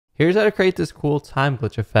Here's how to create this cool time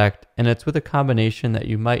glitch effect, and it's with a combination that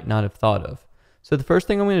you might not have thought of. So the first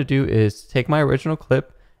thing I'm going to do is take my original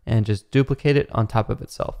clip and just duplicate it on top of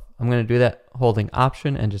itself. I'm going to do that holding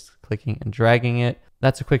Option and just clicking and dragging it.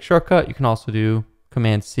 That's a quick shortcut. You can also do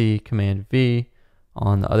Command C, Command V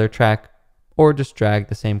on the other track, or just drag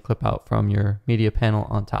the same clip out from your media panel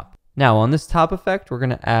on top. Now on this top effect, we're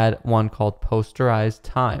going to add one called Posterize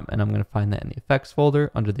Time, and I'm going to find that in the Effects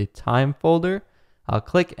folder under the Time folder. I'll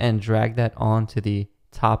click and drag that onto the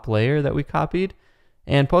top layer that we copied.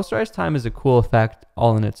 And Posterize Time is a cool effect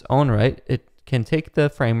all in its own right. It can take the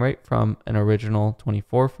frame rate from an original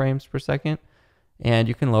 24 frames per second, and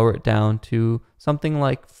you can lower it down to something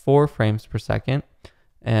like 4 frames per second.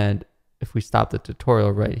 And if we stop the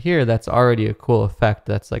tutorial right here, that's already a cool effect.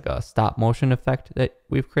 That's like a stop motion effect that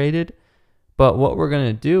we've created. But what we're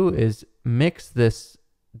going to do is mix this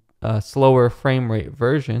slower frame rate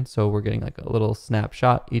version, so we're getting like a little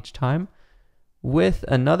snapshot each time, with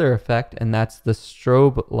another effect, and that's the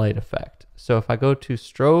strobe light effect. So if I go to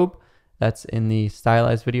strobe, that's in the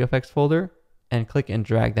stylized video effects folder, and click and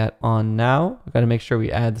drag that on now. We've got to make sure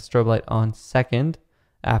we add the strobe light on second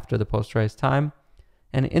after the posterized time.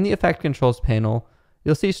 And in the effect controls panel,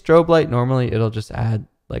 you'll see strobe light. Normally it'll just add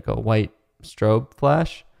like a white strobe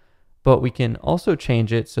flash, but we can also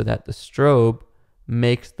change it so that the strobe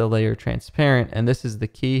makes the layer transparent. And this is the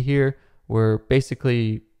key here. We're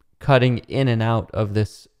basically cutting in and out of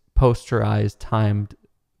this posterized timed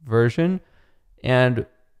version. And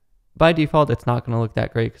by default, it's not going to look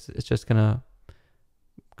that great because it's just going to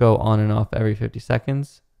go on and off every 50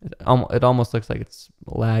 seconds. It almost looks like it's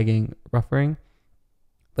lagging, buffering.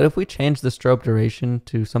 But if we change the strobe duration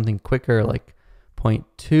to something quicker, like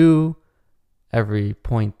 0.2 every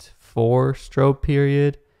 0.4 strobe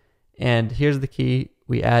period, and here's the key,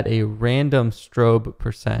 we add a random strobe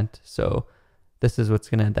percent. So this is what's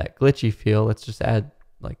going to add that glitchy feel. Let's just add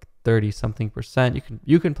like 30 something percent.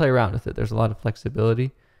 You can play around with it. There's a lot of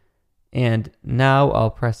flexibility. And now I'll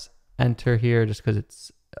press enter here just because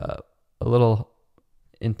it's a little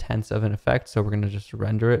intense of an effect. So we're going to just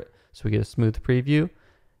render it so we get a smooth preview.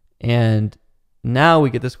 And now we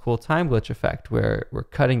get this cool time glitch effect where we're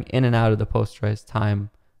cutting in and out of the posterized time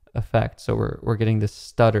effect. So we're getting this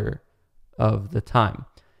stutter of the time.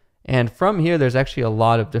 And from here, there's actually a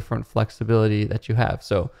lot of different flexibility that you have.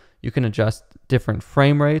 So you can adjust different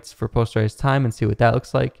frame rates for posterized time and see what that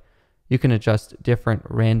looks like. You can adjust different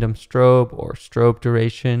random strobe or strobe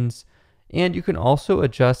durations. And you can also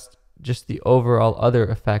adjust just the overall other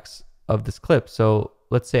effects of this clip. So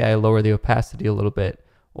let's say I lower the opacity a little bit,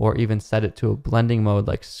 or even set it to a blending mode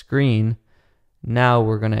like screen. Now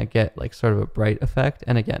we're going to get like sort of a bright effect.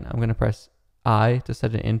 And again, I'm going to press I to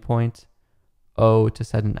set an in point, O to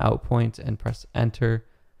set an out point, and press enter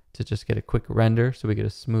to just get a quick render so we get a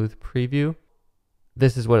smooth preview.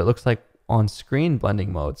 This is what it looks like on screen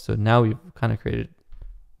blending mode. So now we've kind of created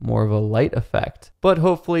more of a light effect. But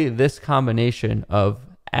hopefully this combination of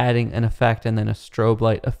adding an effect and then a strobe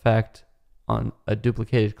light effect on a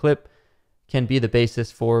duplicated clip can be the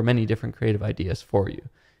basis for many different creative ideas for you.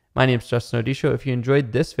 My name is Justin Odisho. If you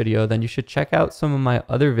enjoyed this video, then you should check out some of my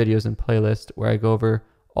other videos and playlist where I go over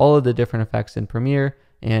all of the different effects in Premiere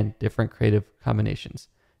and different creative combinations.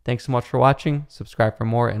 Thanks so much for watching. Subscribe for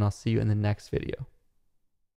more, and I'll see you in the next video.